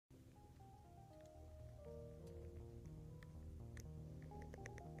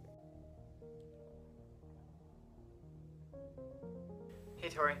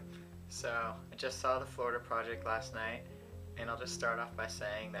Tori. So I just saw the Florida Project last night, and I'll just start off by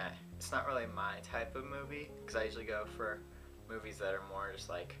saying that it's not really my type of movie, because I usually go for movies that are more just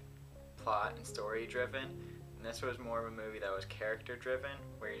like plot and story driven, and this was more of a movie that was character driven,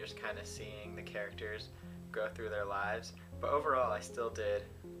 where you're just kind of seeing the characters go through their lives. But overall, I still did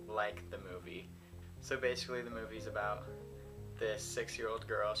like the movie. So basically the movie's about this 6-year-old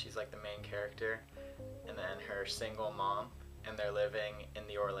girl, she's like the main character, and then her single mom, and they're living in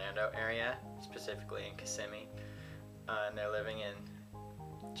the Orlando area, specifically in Kissimmee, and they're living in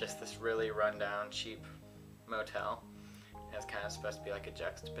just this really rundown, cheap motel. And it's kind of supposed to be like a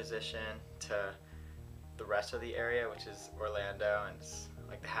juxtaposition to the rest of the area, which is Orlando, and it's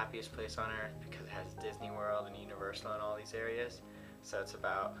like the happiest place on earth because it has Disney World and Universal and all these areas. So it's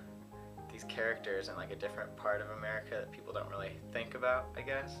about these characters in like a different part of America that people don't really think about, I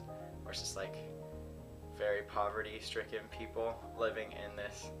guess, where it's just like very poverty-stricken people living in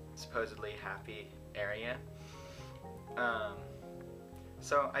this supposedly happy area.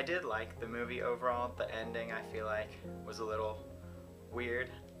 So I did like the movie overall. The ending, I feel like, was a little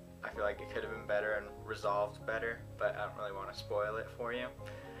weird. I feel like it could have been better and resolved better, but I don't really want to spoil it for you.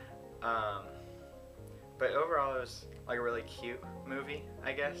 But overall, it was like a really cute movie,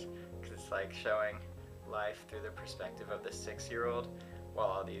 I guess, because it's like showing life through the perspective of the 6-year-old while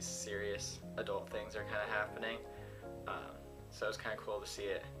all these serious adult things are kind of happening. So it was kind of cool to see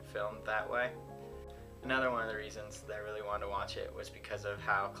it filmed that way. Another one of the reasons that I really wanted to watch it was because of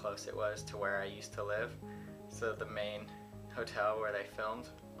how close it was to where I used to live. So the main hotel where they filmed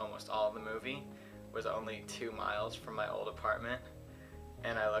almost all of the movie was only 2 miles from my old apartment,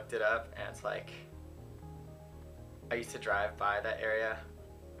 and I looked it up, and it's like I used to drive by that area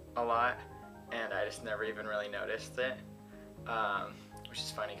a lot, and I just never even really noticed it, which is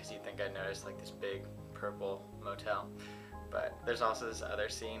funny because you'd think I'd notice like this big purple motel. But there's also this other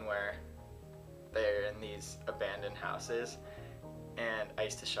scene where they're in these abandoned houses, and I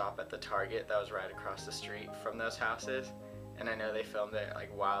used to shop at the Target that was right across the street from those houses, and I know they filmed it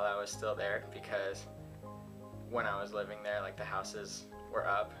like while I was still there, because when I was living there, like the houses were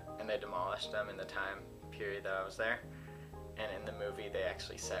up and they demolished them in the time period that I was there, and in the movie they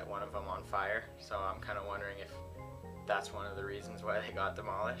actually set one of them on fire. So I'm kind of wondering if that's one of the reasons why they got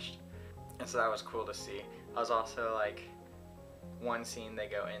demolished. And so that was cool to see. I was also like, one scene they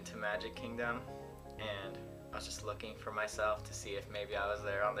go into Magic Kingdom, and I was just looking for myself to see if maybe I was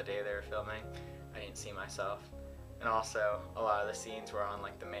there on the day they were filming. I didn't see myself. And also a lot of the scenes were on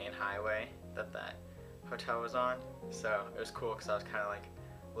like the main highway that hotel was on, so it was cool because I was kind of like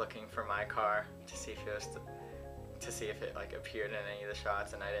looking for my car to see if it was to see if it like appeared in any of the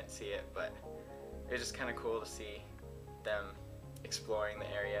shots, and I didn't see it. But it was just kind of cool to see them exploring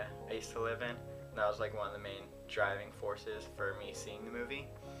the area I used to live in, and that was like one of the main driving forces for me seeing the movie.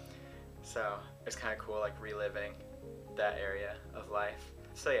 So it's kind of cool like reliving that area of life.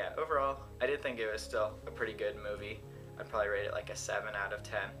 So yeah, overall I did think it was still a pretty good movie. I'd probably rate it like a 7 out of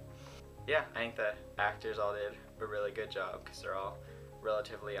 10. Yeah, I think the actors all did a really good job because they're all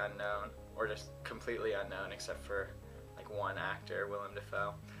relatively unknown, or just completely unknown except for like one actor, Willem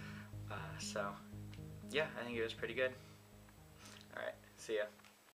Dafoe. So yeah, I think it was pretty good. Alright, see ya.